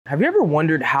Have you ever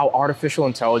wondered how artificial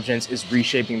intelligence is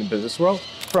reshaping the business world?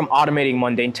 From automating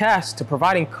mundane tasks to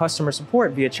providing customer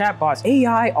support via chatbots,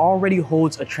 AI already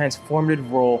holds a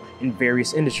transformative role in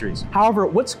various industries. However,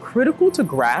 what's critical to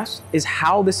grasp is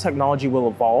how this technology will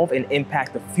evolve and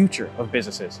impact the future of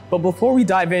businesses. But before we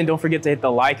dive in, don't forget to hit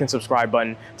the like and subscribe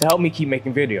button to help me keep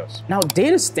making videos. Now,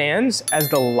 data stands as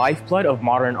the lifeblood of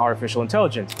modern artificial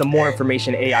intelligence. The more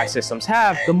information AI systems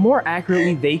have, the more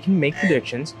accurately they can make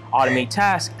predictions, automate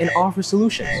tasks, and offer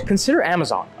solutions. Consider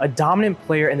Amazon, a dominant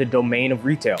player in the domain of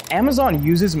retail. Amazon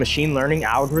uses machine learning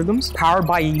algorithms powered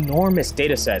by enormous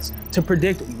data sets to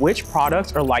predict which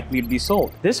products are likely to be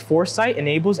sold. This foresight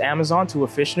enables Amazon to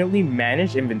efficiently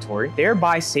manage inventory,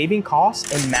 thereby saving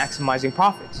costs and maximizing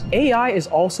profits. AI is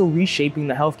also reshaping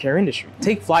the healthcare industry.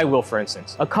 Take Flywheel, for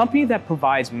instance, a company that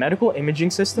provides medical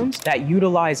imaging systems that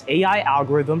utilize AI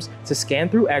algorithms to scan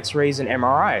through X-rays and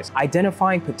MRIs,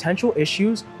 identifying potential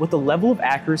issues with a level of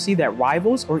accuracy that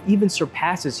rivals or even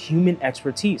surpasses human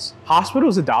expertise.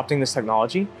 Hospitals adopting this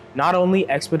technology not only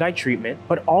expedite treatment,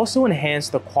 but also enhance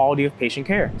the quality of patient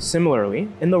care. Similarly,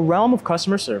 in the realm of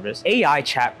customer service, AI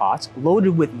chatbots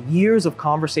loaded with years of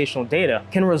conversational data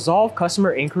can resolve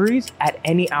customer inquiries at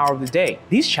any hour of the day.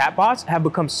 These chatbots have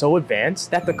become so advanced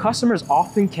that the customers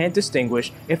often can't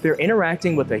distinguish if they're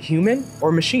interacting with a human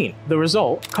or machine. The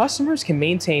result, customers can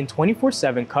maintain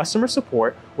 24/7 customer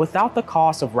support without the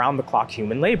cost of round-the-clock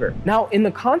human labor. Now, in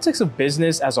the context of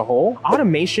business as a whole,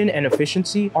 automation and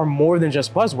efficiency are more than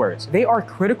just buzzwords. They are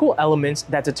critical elements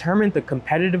that determine the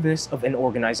competitiveness of an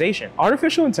organization.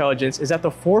 Artificial intelligence is at the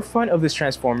forefront of this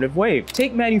transformative wave.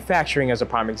 Take manufacturing as a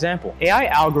prime example. AI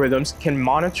algorithms can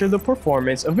monitor the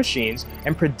performance of machines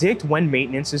and predict when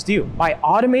maintenance is due. By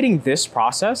automating this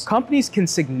process, companies can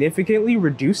significantly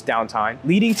reduce downtime,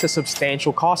 leading to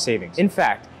substantial cost savings. In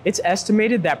fact, it's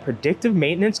estimated that predictive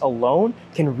maintenance alone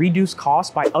can reduce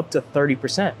costs by up to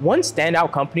 30%. One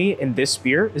standout company in this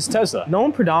sphere is Tesla.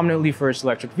 Known predominantly for its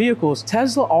electric vehicles,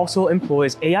 Tesla also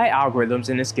employs AI algorithms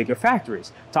in its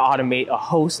gigafactories to automate a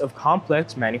host of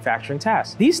complex manufacturing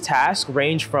tasks. These tasks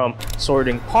range from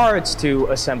sorting parts to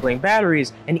assembling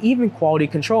batteries and even quality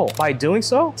control. By doing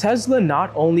so, Tesla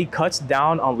not only cuts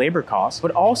down on labor costs,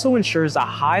 but also ensures a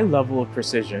high level of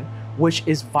precision, which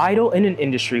is vital in an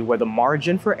industry where the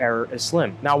margin for error is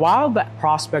slim. Now, while the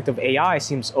prospect of AI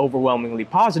seems overwhelmingly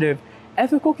positive,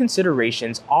 ethical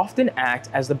considerations often act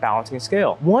as the balancing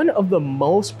scale. One of the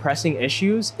most pressing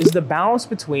issues is the balance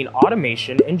between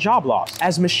automation and job loss.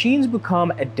 As machines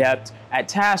become adept at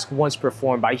tasks once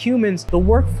performed by humans, the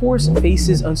workforce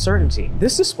faces uncertainty.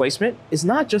 This displacement is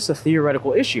not just a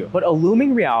theoretical issue, but a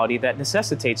looming reality that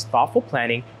necessitates thoughtful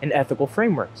planning and ethical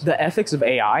frameworks. The ethics of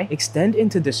AI extend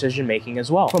into decision-making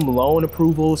as well. From loan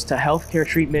approvals to healthcare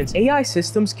treatments, AI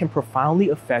systems can profoundly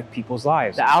affect people's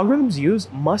lives. The algorithms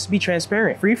used must be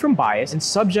transparent, free from bias, and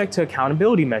subject to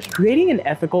accountability measures. Creating an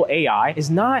ethical AI is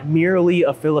not merely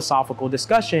a philosophical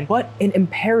discussion, but an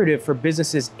imperative for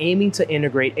businesses aiming to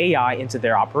integrate AI into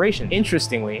their operation.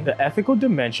 Interestingly, the ethical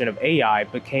dimension of AI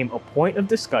became a point of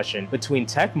discussion between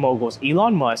tech moguls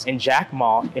Elon Musk and Jack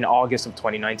Ma in August of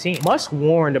 2019. Musk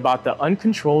warned about the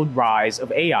uncontrolled rise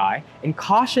of AI and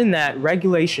cautioned that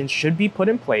regulations should be put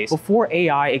in place before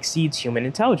AI exceeds human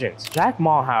intelligence. Jack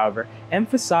Ma, however,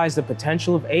 emphasized the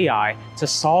potential of AI to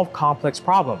solve complex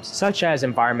problems, such as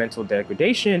environmental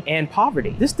degradation and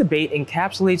poverty. This debate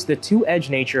encapsulates the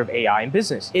two-edged nature of AI in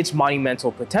business, its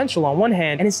monumental potential on one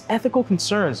hand and its ethical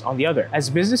concerns on the other. As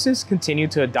businesses continue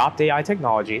to adopt AI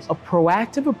technologies, a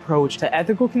proactive approach to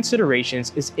ethical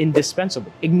considerations is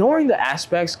indispensable. Ignoring the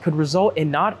aspects could result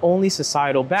in not only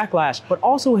societal backlash, but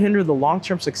also hinder the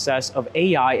long-term success of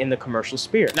AI in the commercial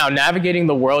sphere. Now, navigating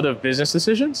the world of business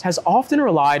decisions has often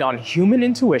relied on human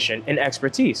intuition and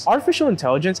expertise. Artificial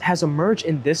intelligence has emerged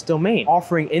in this domain,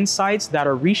 offering insights that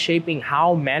are reshaping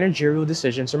how managerial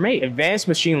decisions are made. Advanced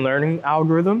machine learning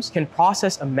algorithms can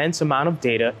process immense amount of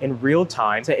data in real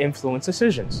time to influence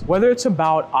decisions. Whether it's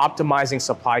about optimizing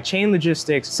supply chain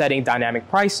logistics, setting dynamic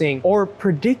pricing, or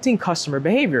predicting customer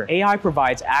behavior, AI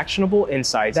provides actionable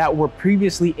insights that were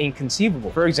previously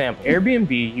inconceivable. For example,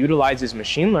 Airbnb utilizes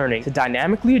machine learning to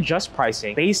dynamically adjust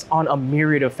pricing based on a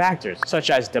myriad of factors, such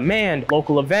as demand,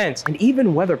 local events, and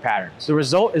even weather patterns. The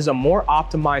result is a more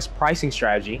optimized pricing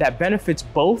strategy that benefits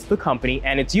both the company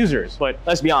and its users. But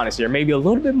let's be honest here, maybe a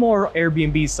little bit more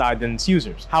Airbnb's side than its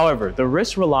users. However, the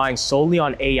risks relying solely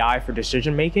on AI for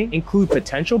decision-making include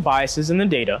potential biases in the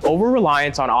data,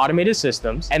 over-reliance on automated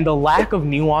systems, and the lack of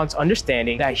nuanced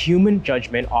understanding that human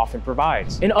judgment often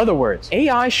provides. In other words,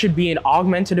 AI should be an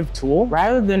augmentative tool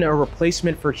rather than a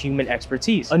replacement for human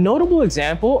expertise. A notable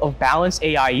example of balanced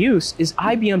AI use is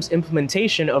IBM's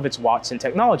implementation of its Watson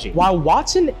technology. While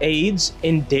Watson aids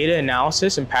in data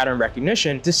analysis and pattern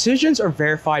recognition, decisions are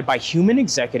verified by human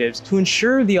executives to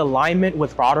ensure the alignment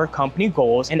with broader company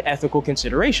goals and ethical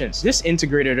considerations. This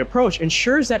integrated approach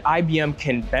ensures that IBM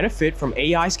can benefit from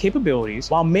AI's capabilities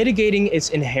while mitigating its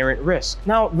inherent risk.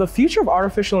 Now, the future of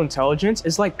artificial intelligence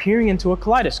is like peering into a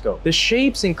kaleidoscope. The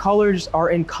shapes and colors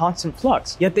are in constant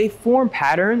flux, yet they form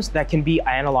patterns that can be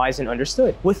analyzed and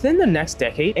understood. Within the next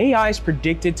decade, AI is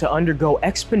predicted to undergo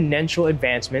exponential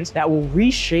advancements that will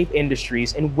reshape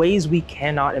industries in ways we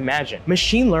cannot imagine.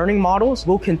 Machine learning models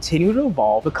will continue to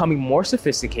evolve, becoming more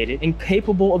sophisticated and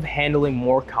capable of handling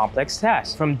more complex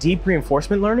tasks. From deep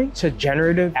reinforcement learning to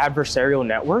generative adversarial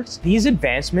networks, these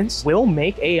advancements will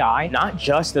make AI not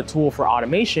just a tool for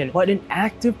automation, but an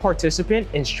active participant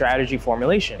in strategy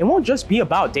formulation. It won't just be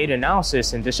about data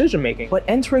analysis and decision making, but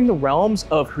entering the realms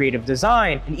of creative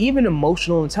design and even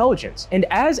emotional intelligence. And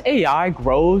as AI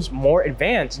grows more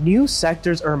advanced, new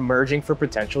sectors are emerging for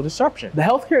potential disruption. The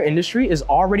healthcare industry is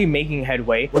already making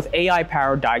headway with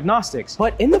AI-powered diagnostics,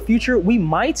 but in the future, we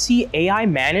might see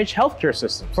AI-managed healthcare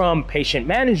systems, from patient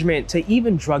management to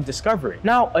even drug discovery.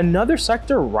 Now, another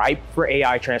sector ripe for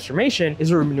AI transformation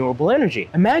is renewable energy.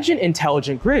 Imagine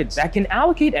intelligent grids that can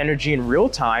allocate energy in real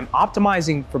time,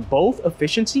 optimizing for both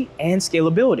efficiency and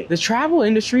scalability. The travel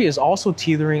industry is also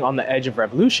teetering on the edge of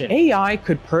revolution. AI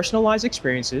could personalize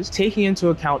experiences, taking into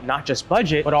account not just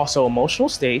budget, but also emotional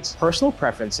states, personal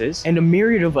preferences, and a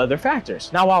myriad of other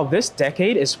factors. Now, while this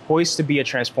decade is poised to be a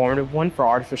transformative one for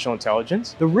artificial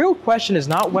intelligence, the real question is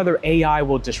not whether AI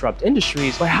will disrupt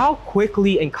industries, but how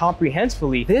quickly and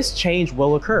comprehensively this change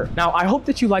will occur. Now, I hope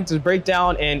that you liked this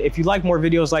breakdown, and if you like more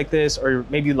videos like this, or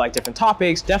maybe you like different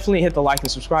topics, definitely hit the like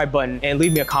and subscribe button and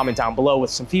leave me a comment down below with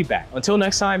some feedback. Until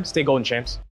next time, stay golden, champs.